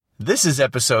This is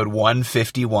episode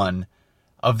 151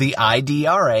 of the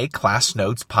IDRA Class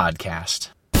Notes Podcast.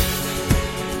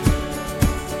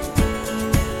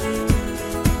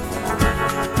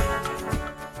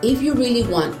 If you really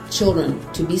want children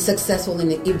to be successful in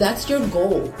it, if that's your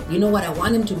goal, you know what, I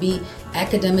want them to be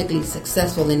academically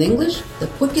successful in English, the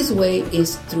quickest way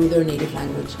is through their native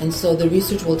language. And so the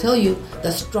research will tell you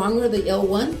the stronger the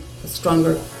L1, the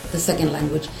stronger the second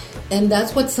language. And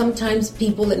that's what sometimes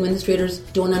people, administrators,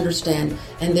 don't understand,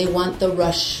 and they want the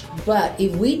rush. But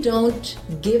if we don't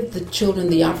give the children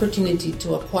the opportunity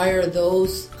to acquire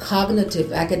those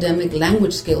cognitive academic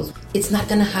language skills, it's not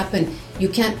going to happen. You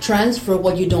can't transfer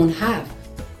what you don't have.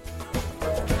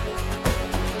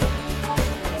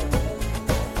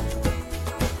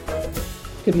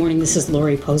 Good morning, this is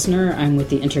Lori Posner. I'm with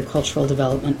the Intercultural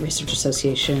Development Research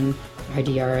Association,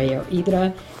 IDRA or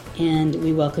IDRA, and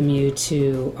we welcome you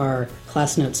to our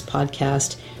Class Notes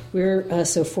podcast. We're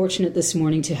so fortunate this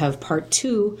morning to have part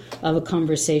two of a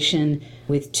conversation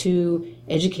with two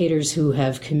educators who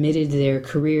have committed their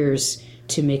careers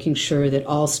to making sure that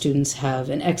all students have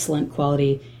an excellent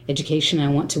quality education. I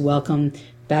want to welcome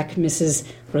back Mrs.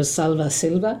 Rosalba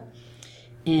Silva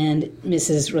and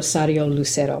Mrs. Rosario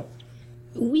Lucero.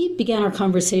 We began our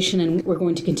conversation, and we're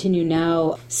going to continue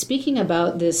now, speaking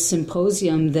about this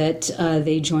symposium that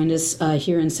they joined us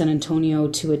here in San Antonio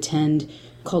to attend,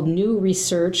 called New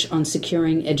Research on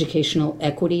Securing Educational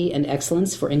Equity and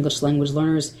Excellence for English Language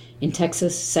Learners in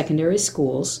Texas Secondary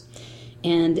Schools.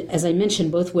 And as I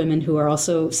mentioned, both women, who are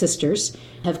also sisters,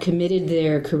 have committed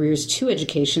their careers to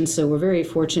education, so we're very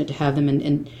fortunate to have them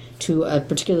and to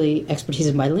particularly expertise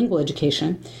in bilingual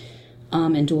education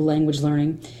and dual language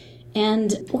learning.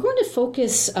 And we're going to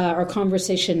focus our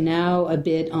conversation now a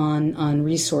bit on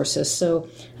resources. So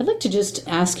I'd like to just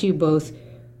ask you both,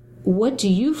 what do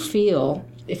you feel,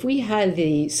 if we had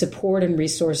the support and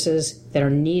resources that are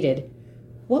needed,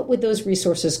 what would those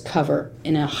resources cover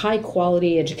in a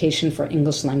high-quality education for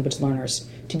English language learners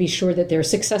to be sure that they're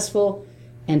successful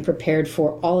and prepared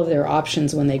for all of their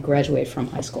options when they graduate from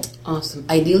high school? Awesome.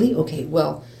 Ideally, okay,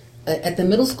 well, at the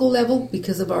middle school level,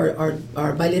 because of our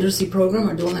biliteracy program,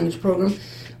 our dual language program,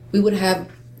 we would have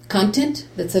content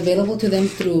that's available to them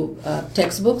through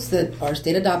textbooks that are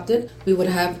state adopted. We would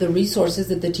have the resources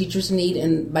that the teachers need,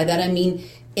 and by that I mean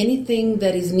anything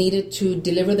that is needed to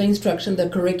deliver the instruction. The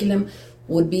curriculum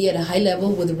would be at a high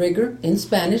level with rigor in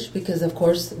Spanish, because of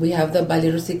course we have the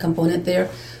biliteracy component there.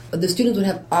 The students would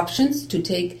have options to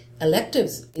take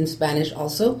electives in Spanish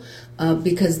also,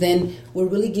 because then we're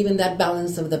really given that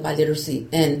balance of the biliteracy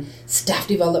and staff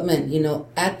development,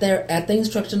 at the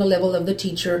instructional level of the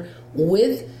teacher,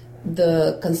 with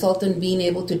the consultant being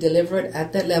able to deliver it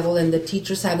at that level, and the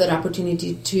teachers have that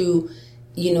opportunity to,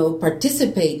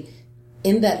 participate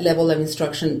in that level of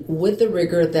instruction with the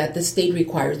rigor that the state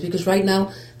requires. Because right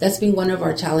now, that's been one of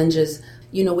our challenges.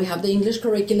 We have the English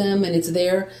curriculum and it's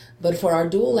there, but for our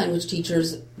dual language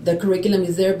teachers, the curriculum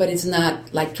is there, but it's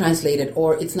not like translated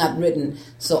or it's not written.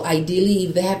 So ideally,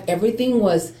 if they have everything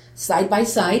was side by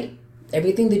side,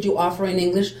 everything that you offer in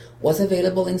English was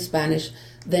available in Spanish,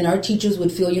 then our teachers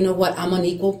would feel, I'm on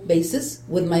equal basis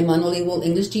with my monolingual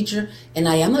English teacher, and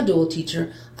I am a dual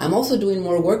teacher. I'm also doing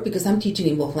more work because I'm teaching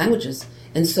in both languages.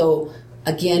 And so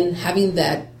again, having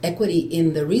that equity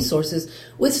in the resources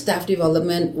with staff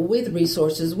development, with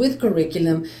resources, with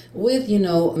curriculum, with,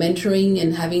 mentoring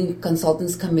and having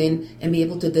consultants come in and be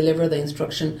able to deliver the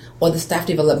instruction or the staff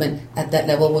development at that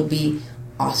level would be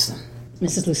awesome.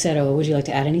 Mrs. Lucero, would you like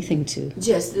to add anything to?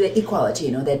 Just the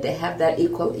equality, that they have that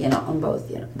equal, on both,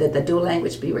 that the dual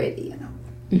language be ready,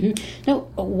 Mm-hmm. Now,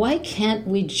 why can't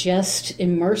we just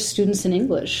immerse students in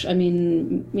English? I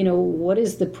mean, what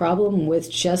is the problem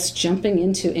with just jumping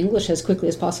into English as quickly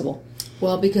as possible?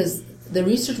 Well, because the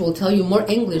research will tell you more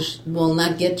English will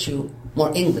not get you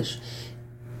more English.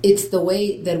 It's the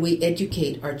way that we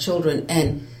educate our children,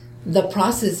 and the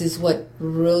process is what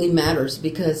really matters.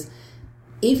 Because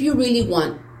if you really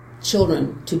want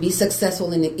children to be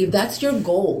successful in it, if that's your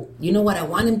goal, you know what, I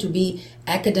want them to be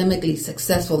academically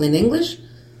successful in English,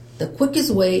 the quickest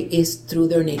way is through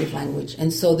their native language.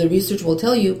 And so the research will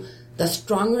tell you the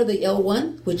stronger the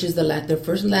L1, which is their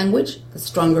first language, the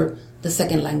stronger the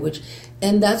second language.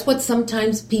 And that's what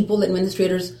sometimes people,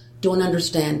 administrators, don't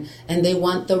understand. And they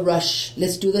want the rush.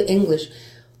 Let's do the English.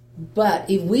 But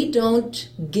if we don't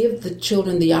give the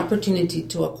children the opportunity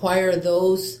to acquire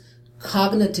those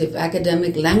cognitive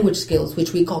academic language skills,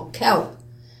 which we call CALP,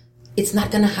 it's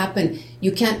not going to happen.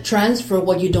 You can't transfer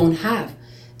what you don't have.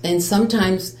 And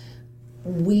sometimes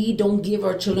we don't give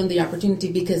our children the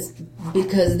opportunity because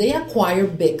they acquire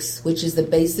BICS, which is the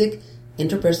basic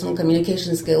interpersonal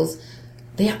communication skills,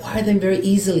 they acquire them very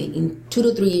easily in 2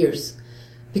 to 3 years.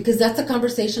 Because that's a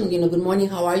conversation, good morning,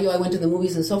 how are you? I went to the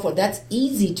movies and so forth. That's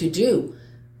easy to do.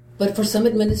 But for some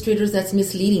administrators, that's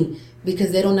misleading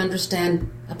because they don't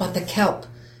understand about the CALP.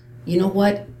 You know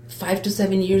what? 5 to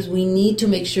 7 years, we need to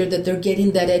make sure that they're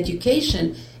getting that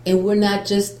education, and we're not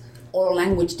just oral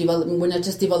language development. We're not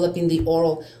just developing the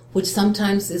oral, which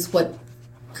sometimes is what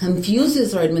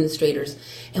confuses our administrators,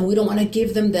 and we don't want to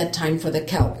give them that time for the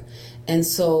CALP. And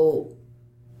so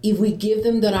if we give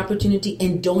them that opportunity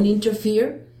and don't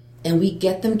interfere, and we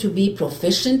get them to be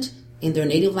proficient in their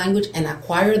native language and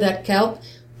acquire that CALP,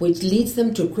 which leads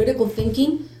them to critical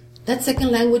thinking, that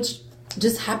second language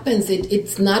just happens.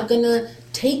 It's not going to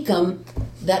take them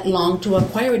that long to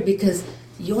acquire it because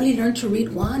you only learn to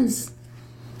read once.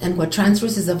 And what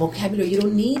transfers is a vocabulary. You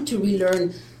don't need to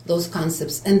relearn those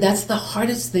concepts. And that's the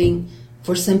hardest thing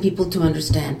for some people to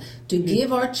understand, to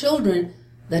give our children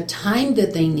the time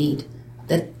that they need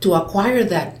to acquire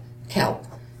that CALP,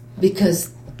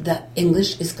 because the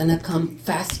English is going to come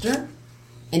faster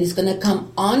and it's going to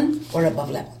come on or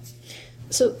above level.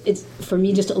 So it's, for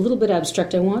me, just a little bit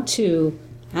abstract. I want to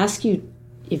ask you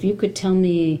if you could tell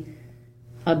me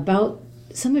about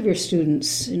some of your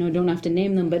students. Don't have to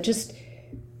name them, but just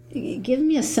give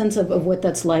me a sense of what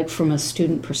that's like from a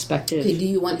student perspective. Okay, do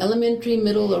you want elementary,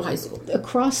 middle, or high school?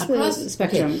 Across the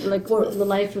spectrum, okay. Like for the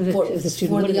life of the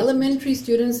student. For the elementary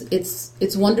students,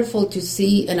 it's wonderful to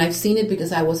see, and I've seen it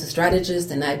because I was a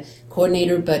strategist and I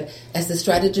coordinator, but as the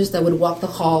strategist, I would walk the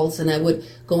halls and I would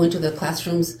go into the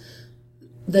classrooms.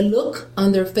 The look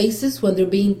on their faces when they're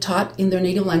being taught in their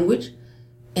native language,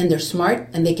 and they're smart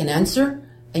and they can answer,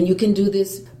 and you can do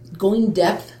this, go in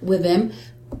depth with them.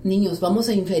 Niños, vamos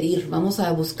a inferir, vamos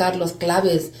a buscar las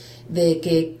claves de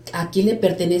que a quién le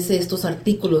pertenece estos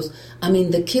artículos. I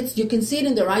mean, the kids, you can see it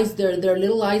in their eyes, their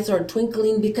little eyes are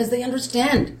twinkling because they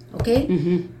understand, okay?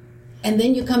 Mm-hmm. And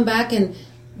then you come back and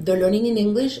they're learning in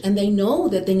English and they know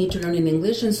that they need to learn in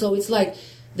English. And so it's like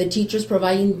the teachers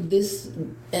providing this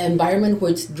environment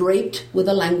where it's draped with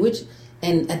a language,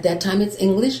 and at that time it's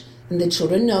English, and the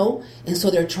children know, and so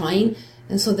they're trying.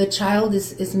 And so the child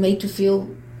is made to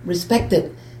feel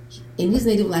respected in his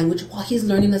native language while he's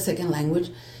learning a second language.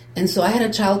 And so I had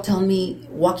a child tell me,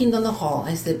 walking down the hall,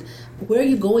 I said, "Where are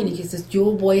you going?" And he says,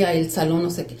 "Yo voy a el salón, no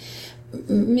sé qué."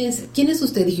 Me dice, "¿Quién es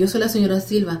usted?" Y yo soy la señora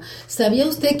Silva. ¿Sabía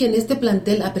usted que en este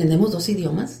plantel aprendemos 2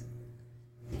 idiomas?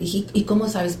 ¿Y cómo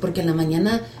sabes? Porque en la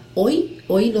mañana, hoy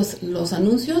los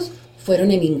anuncios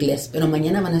fueron en inglés, pero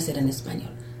mañana van a ser en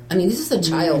español. I mean, this is a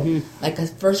child, like a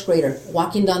first grader,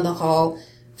 walking down the hall,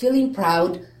 feeling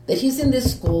proud that he's in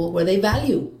this school where they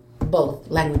value both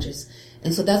languages.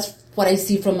 And so that's what I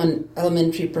see from an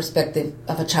elementary perspective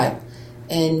of a child.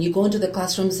 And you go into the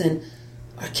classrooms and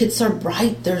our kids are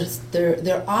bright,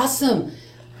 they're awesome,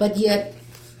 but yet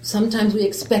sometimes we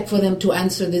expect for them to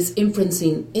answer this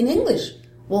inferencing in English.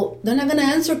 Well, they're not going to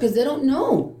answer because they don't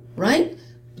know, right?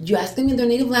 You ask them in their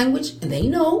native language and they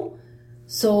know.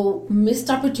 So missed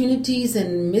opportunities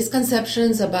and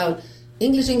misconceptions about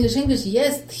English,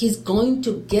 yes, he's going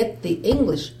to get the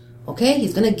English, okay?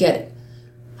 He's going to get it.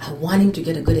 I want him to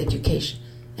get a good education,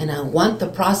 and I want the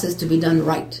process to be done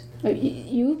right.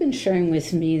 You've been sharing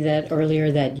with me that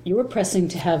earlier that you were pressing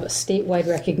to have a statewide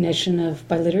recognition of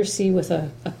biliteracy with a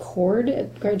cord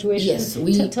at graduation. Yes.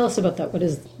 Tell us about that. What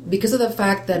is? Because of the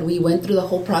fact that we went through the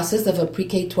whole process of a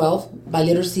pre-K-12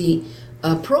 biliteracy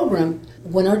program,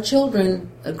 when our children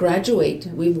graduate,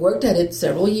 we've worked at it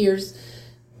several years,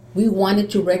 we wanted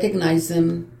to recognize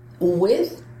them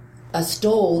with a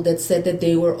stole that said that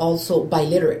they were also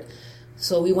biliterate.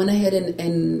 So we went ahead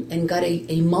and got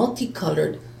a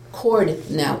multicolored cord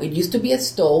now. It used to be a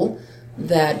stole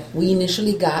that we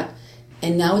initially got,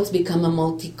 and now it's become a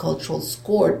multicultural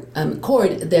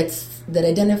cord that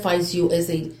identifies you as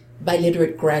a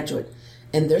biliterate graduate.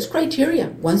 And there's criteria.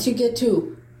 Once you get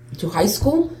to high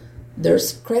school,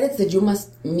 there's credits that you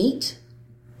must meet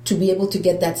to be able to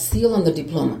get that seal on the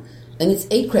diploma. And it's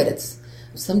 8 credits.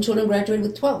 Some children graduate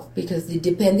with 12 because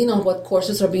depending on what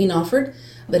courses are being offered,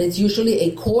 but it's usually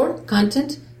a core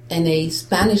content and a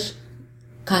Spanish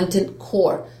content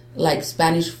core, like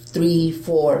Spanish 3,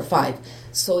 4, 5.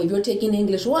 So if you're taking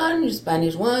English 1,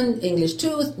 Spanish 1, English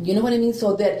 2, you know what I mean?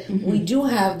 So that we do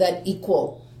have that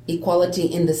equality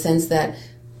in the sense that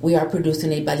we are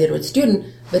producing a biliterate student,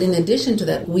 but in addition to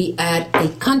that, we add a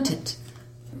content,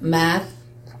 math,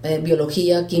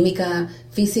 biología, química,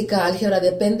 física, álgebra,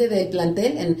 depende del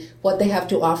plantel and what they have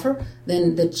to offer,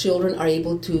 then the children are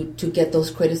able to get those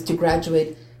credits to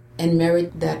graduate and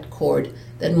merit that cord,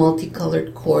 that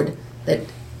multicolored cord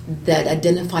that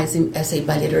identifies him as a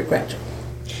biliterate graduate.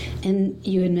 And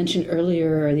you had mentioned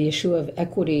earlier the issue of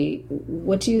equity.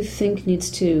 What do you think needs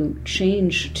to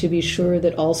change to be sure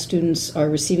that all students are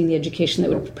receiving the education that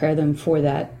would prepare them for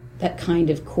that kind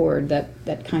of chord,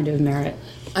 that kind of merit?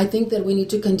 I think that we need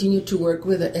to continue to work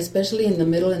with it, especially in the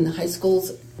middle and the high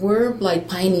schools. We're like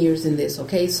pioneers in this,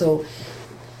 okay? So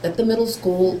at the middle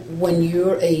school, when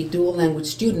you're a dual language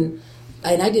student,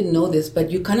 and I didn't know this, but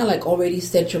you kind of like already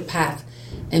set your path.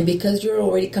 And because you're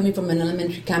already coming from an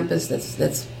elementary campus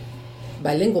that's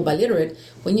bilingual, biliterate,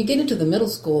 when you get into the middle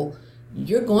school,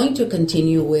 you're going to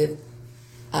continue with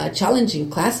challenging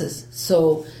classes.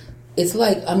 So it's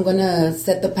like, I'm going to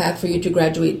set the path for you to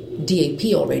graduate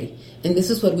DAP already. And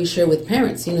this is what we share with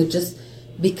parents. Just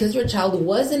because your child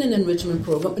was in an enrichment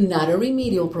program, not a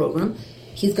remedial program,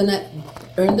 he's going to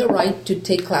earn the right to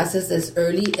take classes as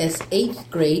early as 8th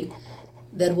grade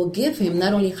that will give him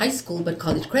not only high school, but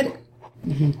college credit.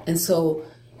 Mm-hmm. And so,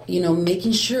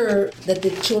 making sure that the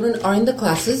children are in the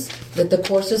classes, that the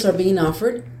courses are being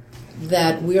offered,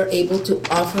 that we are able to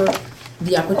offer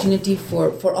the opportunity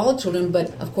for all children, but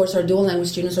of course our dual language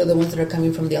students are the ones that are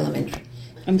coming from the elementary.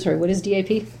 I'm sorry, what is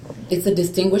DAP? It's a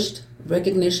distinguished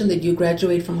recognition that you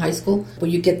graduate from high school,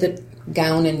 where you get the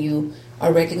gown and you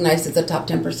are recognized as the top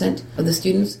 10% of the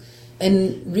students.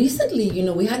 And recently,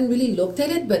 we hadn't really looked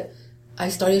at it, but I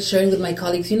started sharing with my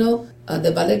colleagues,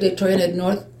 the valedictorian at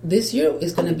North this year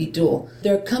is going to be dual.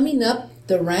 They're coming up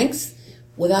the ranks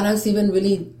without us even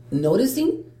really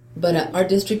noticing, but our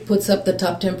district puts up the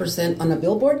top 10% on a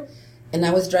billboard. And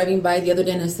I was driving by the other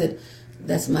day and I said,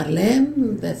 that's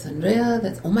Marlene, that's Andrea,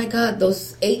 oh my God,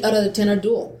 those 8 out of the 10 are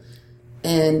dual.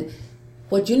 And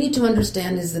what you need to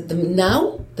understand is that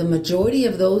now the majority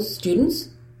of those students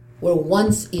were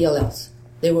once ELLs.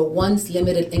 They were once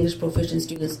limited English proficient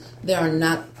students. They are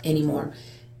not anymore.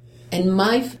 And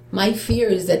my fear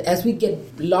is that as we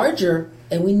get larger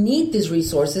and we need these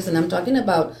resources, and I'm talking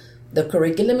about the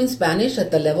curriculum in Spanish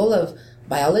at the level of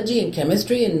biology and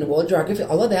chemistry and world geography,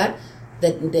 all of that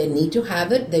they need to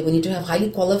have it. We need to have highly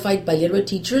qualified biliterate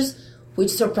teachers, which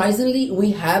surprisingly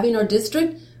we have in our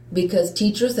district, because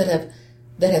teachers that have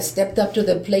stepped up to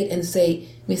the plate and say,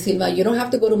 Miss Silva, you don't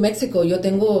have to go to Mexico. Yo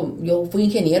fui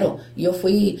ingeniero. Yo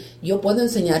puedo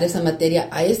enseñar esa materia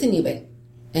a ese nivel.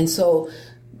 And so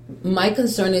my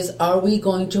concern is, are we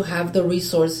going to have the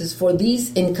resources for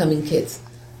these incoming kids?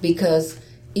 Because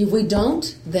if we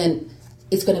don't, then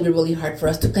it's going to be really hard for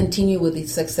us to continue with the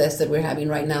success that we're having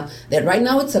right now. That right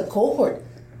now it's a cohort.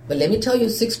 But let me tell you,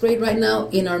 6th grade right now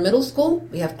in our middle school,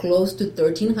 we have close to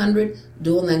 1,300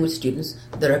 dual language students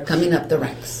that are coming up the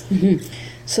ranks. Mm-hmm.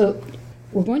 So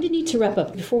we're going to need to wrap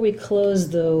up. Before we close,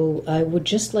 though, I would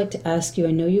just like to ask you,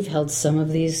 I know you've held some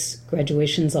of these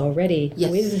graduations already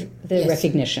with the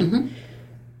recognition. Mm-hmm.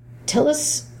 Tell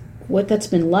us what that's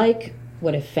been like.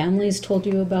 What have families told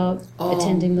you about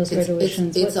attending those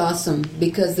graduations? It's awesome,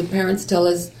 because the parents tell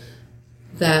us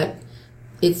that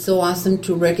it's so awesome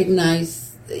to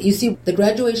recognize. You see, the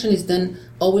graduation is done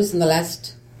always on the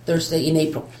last Thursday in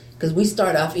April, because we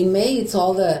start off in May. It's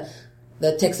all the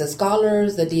Texas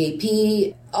Scholars, the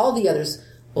DAP, all the others.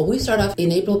 But we start off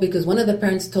in April because one of the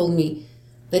parents told me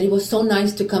that it was so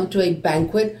nice to come to a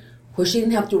banquet where she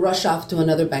didn't have to rush off to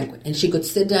another banquet, and she could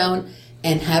sit down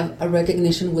and have a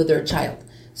recognition with their child.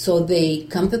 So they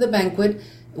come to the banquet.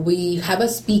 We have a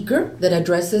speaker that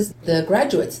addresses the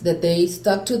graduates, that they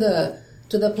stuck to the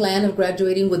plan of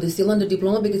graduating with the seal and the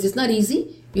diploma, because it's not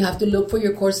easy. You have to look for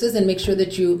your courses and make sure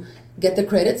that you get the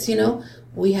credits,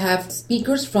 We have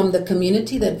speakers from the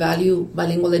community that value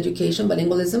bilingual education,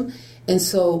 bilingualism. And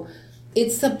so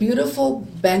it's a beautiful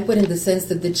banquet in the sense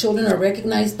that the children are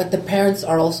recognized, but the parents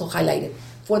are also highlighted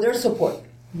for their support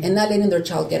and not letting their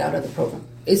child get out of the program.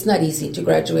 It's not easy to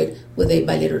graduate with a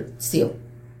biliterate seal.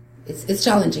 It's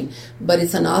challenging, but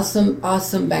it's an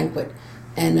awesome banquet.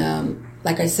 And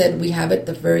like I said, we have it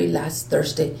the very last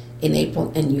Thursday in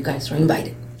April, and you guys are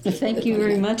invited. Thank you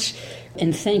very much.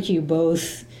 And thank you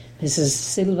both, Mrs.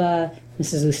 Silva,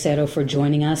 Mrs. Lucero, for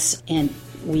joining us. And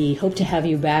we hope to have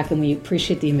you back, and we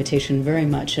appreciate the invitation very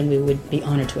much, and we would be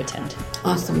honored to attend.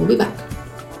 Awesome. We'll be back.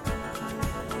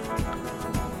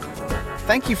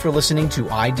 Thank you for listening to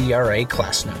IDRA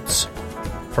Class Notes.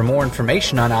 For more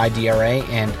information on IDRA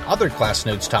and other Class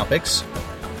Notes topics,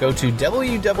 go to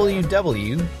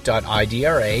www.idra.org.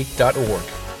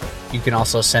 You can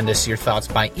also send us your thoughts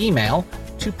by email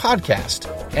to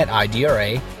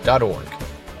podcast@idra.org.